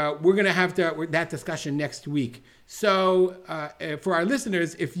 And we're going to have that discussion next week. So for our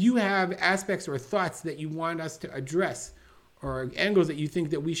listeners, if you have aspects or thoughts that you want us to address, or angles that you think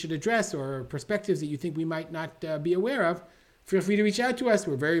that we should address, or perspectives that you think we might not be aware of, feel free to reach out to us.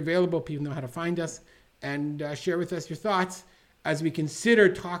 We're very available. People know how to find us. And share with us your thoughts as we consider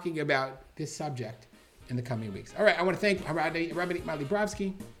talking about this subject in the coming weeks. All right, I want to thank Rabbi Mali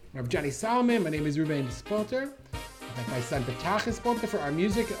Brovsky, Rabbi Johnny Solomon. My name is Ruben Spolter. I thank my son Petach Spolter for our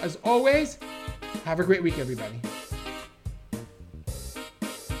music. As always, have a great week, everybody.